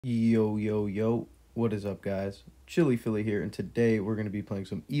Yo, yo, yo, what is up, guys? Chili Philly here, and today we're going to be playing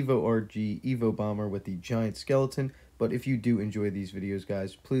some Evo RG Evo Bomber with the Giant Skeleton. But if you do enjoy these videos,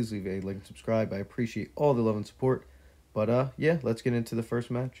 guys, please leave a like and subscribe. I appreciate all the love and support. But, yeah, let's get into the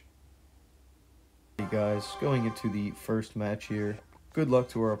first match. Hey, guys, going into the first match here. Good luck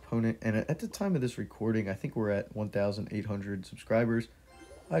to our opponent, and at the time of this recording, I think we're at 1,800 subscribers.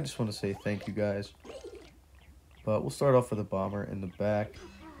 I just want to say thank you, guys. But we'll start off with a bomber in the back.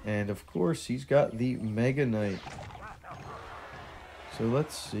 And of course, he's got the Mega Knight. So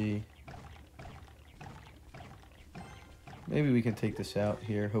let's see. Maybe we can take this out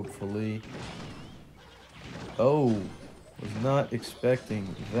here, hopefully. Oh, was not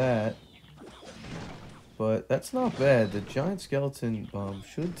expecting that. But that's not bad. The Giant Skeleton Bomb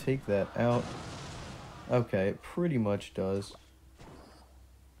should take that out. Okay, it pretty much does.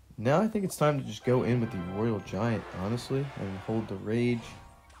 Now I think it's time to just go in with the Royal Giant, honestly, and hold the Rage.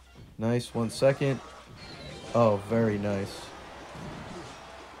 Nice, 1 second. Oh, very nice.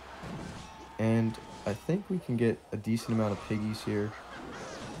 And I think we can get a decent amount of piggies here.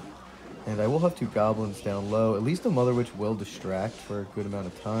 And I will have 2 goblins down low. At least the Mother Witch will distract for a good amount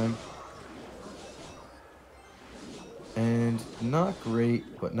of time. And not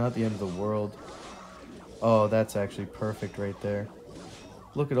great, but not the end of the world. Oh, that's actually perfect right there.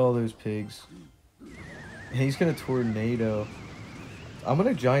 Look at all those pigs. And he's going to tornado. I'm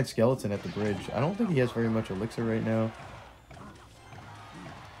going to Giant Skeleton at the bridge. I don't think he has very much elixir right now.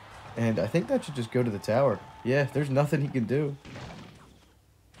 And I think that should just go to the tower. Yeah, there's nothing he can do.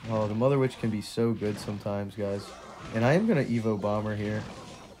 Oh, the Mother Witch can be so good sometimes, guys. And I am going to Evo Bomber here.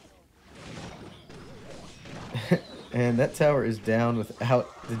 And that tower is down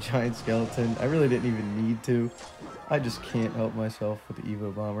without the Giant Skeleton. I really didn't even need to. I just can't help myself with the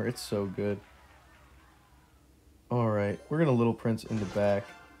Evo Bomber. It's so good. Alright, we're going to Little Prince in the back.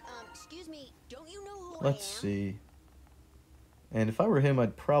 Excuse me, don't you know who Let's I am? see. And if I were him,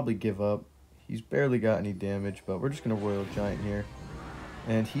 I'd probably give up. He's barely got any damage, but we're just going to Royal Giant here.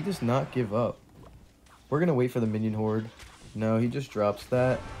 And he does not give up. We're going to wait for the minion horde. No, he just drops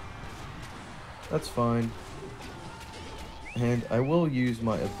that. That's fine. And I will use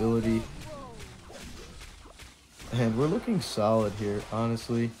my ability. And we're looking solid here,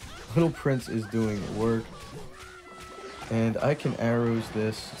 honestly. Little Prince is doing work. And I can arrows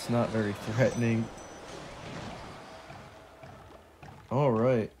this. It's not very threatening.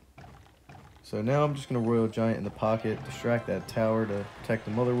 Alright. So now I'm just going to Royal Giant in the pocket, distract that tower to protect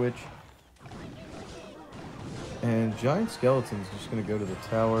the Mother Witch. And Giant Skeleton's just going to go to the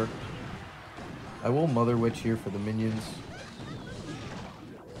tower. I will Mother Witch here for the minions.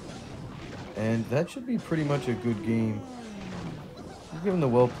 And that should be pretty much a good game. I'll give him the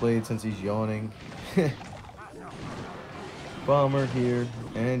well played since he's yawning. Bomber here.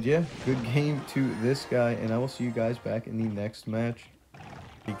 And yeah, good game to this guy. And I will see you guys back in the next match.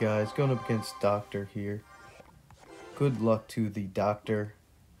 Hey guys, going up against Doctor here. Good luck to the Doctor.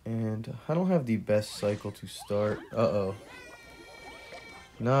 And I don't have the best cycle to start. Uh-oh.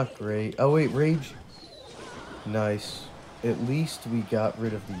 Not great. Oh wait, Rage. Nice. At least we got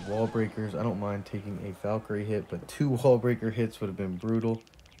rid of the wall breakers. I don't mind taking a Valkyrie hit, but 2 wall breaker hits would have been brutal.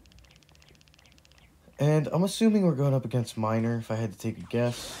 And I'm assuming we're going up against Miner, if I had to take a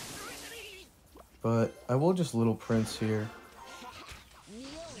guess. But I will just Little Prince here.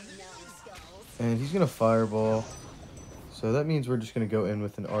 And he's going to Fireball. So that means we're just going to go in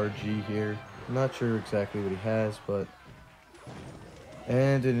with an RG here. I'm not sure exactly what he has, but...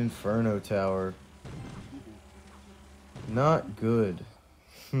 And an Inferno Tower. Not good.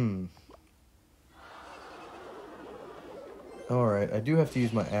 Alright, I do have to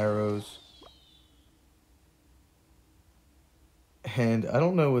use my arrows. And I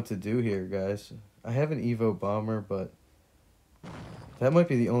don't know what to do here, guys. I have an Evo Bomber, but that might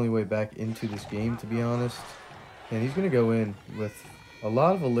be the only way back into this game, to be honest. And he's going to go in with a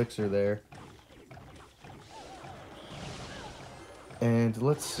lot of elixir there. And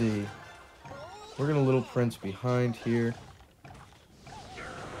let's see. We're going to Little Prince behind here.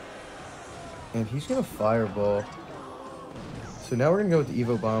 And he's going to Fireball. So now we're going to go with the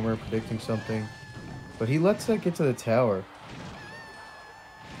Evo Bomber, predicting something. But he lets that get to the tower.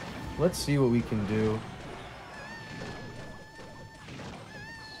 Let's see what we can do.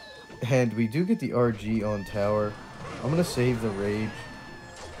 And we do get the RG on tower. I'm going to save the Rage.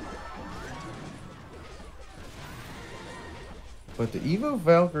 But the Evo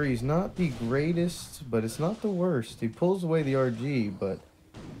Valkyrie is not the greatest, but it's not the worst. He pulls away the RG, but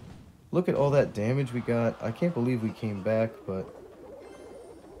look at all that damage we got. I can't believe we came back, but...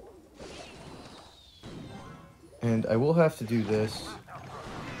 And I will have to do this.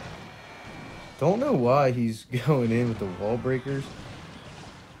 Don't know why he's going in with the wall breakers.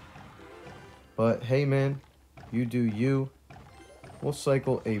 But hey man, you do you. We'll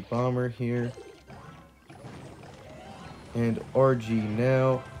cycle a bomber here. And RG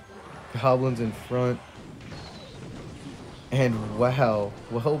now. Goblins in front. And wow,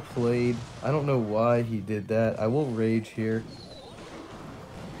 well played. I don't know why he did that. I will rage here.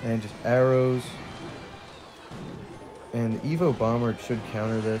 And just arrows. And Evo Bomber should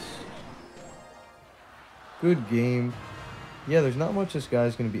counter this. Good game. Yeah, there's not much this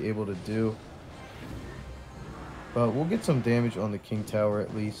guy's going to be able to do. But we'll get some damage on the King Tower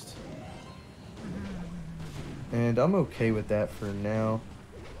at least. And I'm okay with that for now.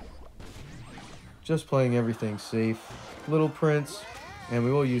 Just playing everything safe. Little Prince. And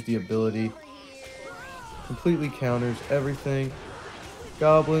we will use the ability. Completely counters everything.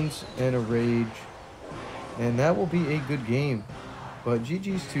 Goblins and a rage. And that will be a good game. But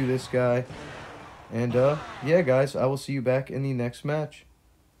GG's to this guy. And yeah guys, I will see you back in the next match.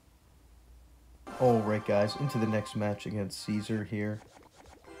 Alright guys, into the next match against Caesar here.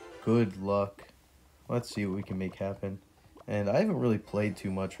 Good luck. Let's see what we can make happen. And I haven't really played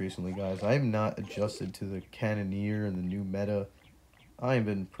too much recently guys. I am not adjusted to the Cannoneer and the new meta. I have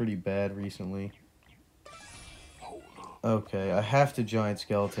been pretty bad recently. Okay, I have to Giant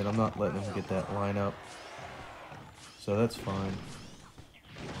Skeleton. I'm not letting him get that lineup. So that's fine.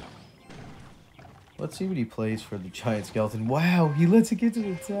 Let's see what he plays for the Giant Skeleton. Wow, he lets it get to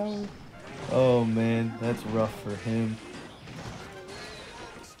the tower. Oh man, that's rough for him.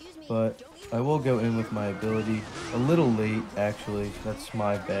 But I will go in with my ability. A little late, actually. That's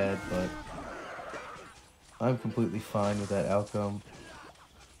my bad, but I'm completely fine with that outcome.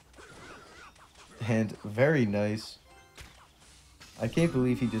 And very nice. I can't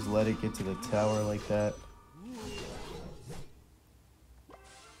believe he just let it get to the tower like that.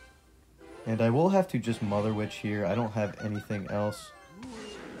 And I will have to just Mother Witch here. I don't have anything else.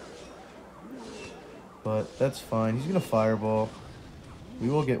 But that's fine. He's going to Fireball. We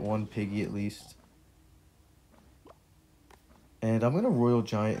will get one Piggy at least. And I'm going to Royal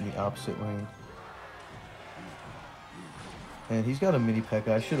Giant in the opposite lane. And he's got a Mini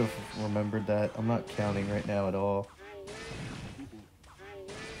P.E.K.K.A. I should have remembered that. I'm not counting right now at all.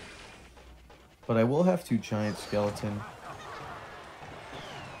 But I will have to Giant Skeleton.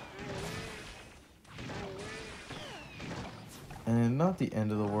 And not the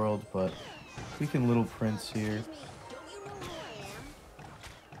end of the world, but we can Little Prince here.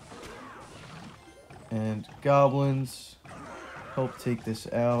 And Goblins help take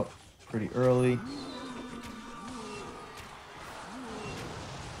this out pretty early.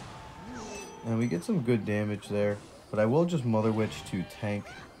 And we get some good damage there. But I will just Mother Witch to tank.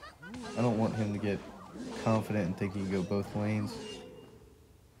 I don't want him to get confident and think he can go both lanes.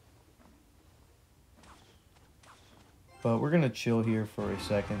 But we're going to chill here for a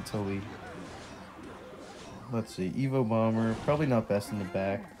second till we... Let's see, Evo Bomber, probably not best in the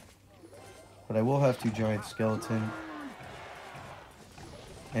back. But I will have to Giant Skeleton.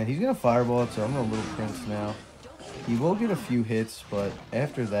 And he's going to Fireball it, so I'm going to Little Prince now. He will get a few hits, but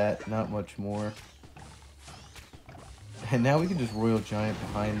after that, not much more. And now we can just Royal Giant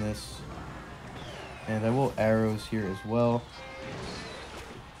behind this. And I will Arrows here as well.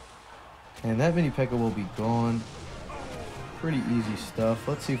 And that Mini P.E.K.K.A. will be gone. Pretty easy stuff.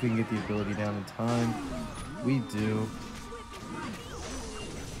 Let's see if we can get the ability down in time. We do.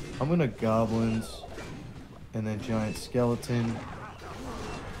 I'm going to Goblins. And then Giant Skeleton.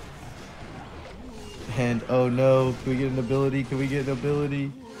 And oh no, can we get an ability? Can we get an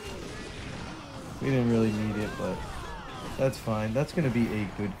ability? We didn't really need it, but that's fine. That's going to be a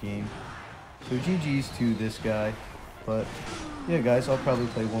good game. So GG's to this guy. But yeah, guys, I'll probably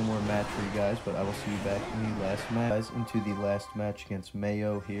play one more match for you guys, but I will see you back in the last match. Guys, into the last match against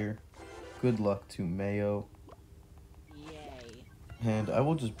Mayo here. Good luck to Mayo. Yay. And I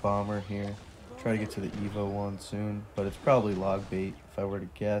will just Bomber here. Try to get to the Evo one soon, but it's probably Log Bait if I were to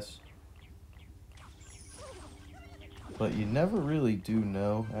guess. But you never really do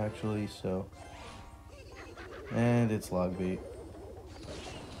know, actually, so... And it's Log Bait.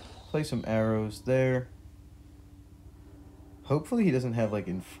 Play some arrows there. Hopefully he doesn't have, like,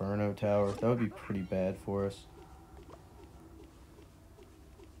 Inferno Tower. That would be pretty bad for us.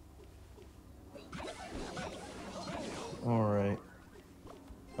 Alright.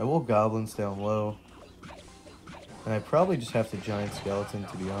 I will Goblins down low. And I probably just have to Giant Skeleton,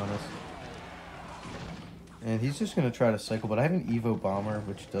 to be honest. And he's just going to try to cycle, but I have an Evo Bomber,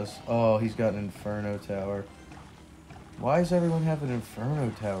 which does... Oh, he's got an Inferno Tower. Why does everyone have an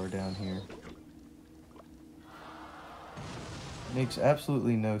Inferno Tower down here? Makes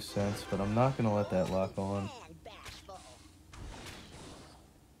absolutely no sense, but I'm not going to let that lock on.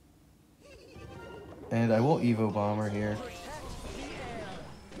 And I will Evo Bomber here.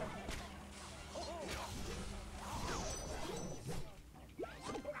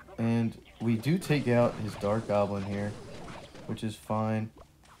 And we do take out his Dark Goblin here, which is fine.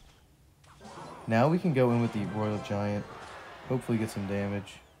 Now we can go in with the Royal Giant. Hopefully get some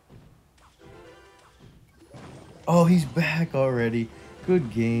damage. Oh, he's back already.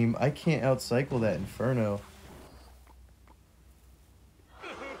 Good game. I can't outcycle that Inferno.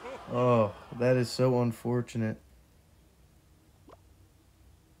 Oh, that is so unfortunate.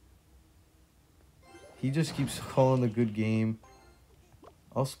 He just keeps calling the good game.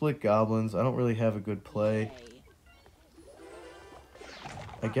 I'll split Goblins. I don't really have a good play.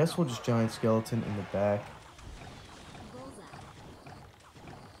 I guess we'll just Giant Skeleton in the back.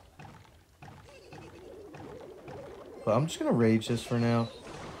 But I'm just going to Rage this for now.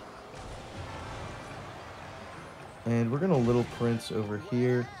 And we're going to Little Prince over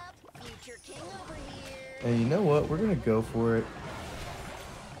here. And you know what? We're going to go for it.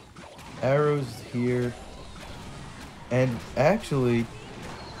 Arrows here. And actually,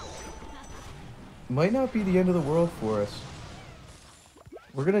 might not be the end of the world for us.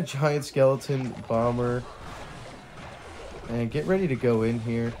 We're going to Giant Skeleton Bomber. And get ready to go in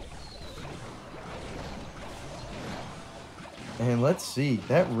here. And let's see.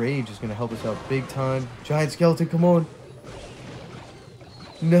 That Rage is going to help us out big time. Giant Skeleton, come on.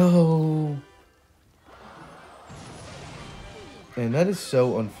 No. And that is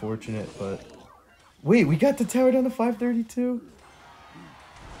so unfortunate, but... Wait, we got the tower down to 532?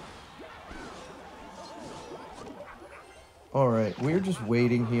 Alright, we're just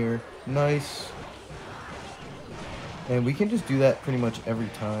waiting here. Nice. And we can just do that pretty much every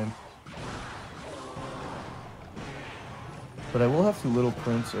time. But I will have to Little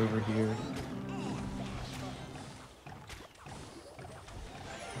Prince over here.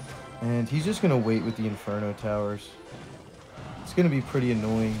 And he's just going to wait with the Inferno Towers. It's going to be pretty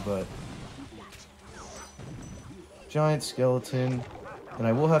annoying, but... Giant Skeleton. And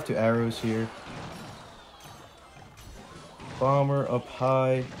I will have to Arrows here. Bomber up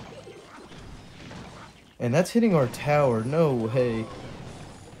high. And that's hitting our tower. No way.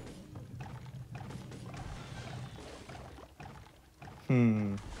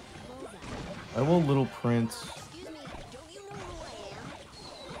 I will Little Prince.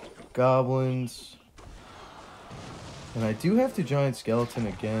 Goblins. And I do have to Giant Skeleton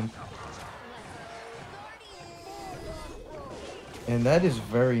again. And that is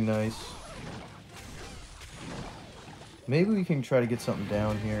very nice. Maybe we can try to get something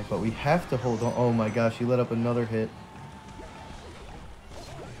down here, but we have to hold on. Oh my gosh, he let up another hit.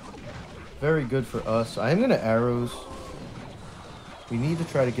 Very good for us. I'm going to Arrows. We need to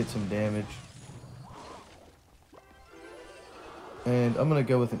try to get some damage. And I'm going to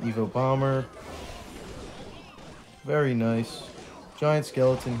go with an Evo Bomber. Very nice. Giant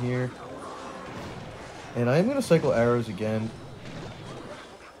Skeleton here. And I'm going to cycle Arrows again.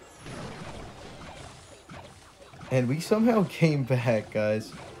 And we somehow came back,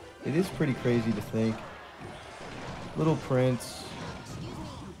 guys. It is pretty crazy to think. Little Prince.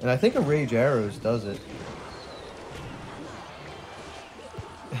 And I think a Rage Arrows does it.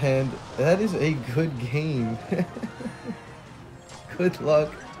 And that is a good game. Good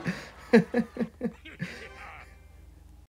luck.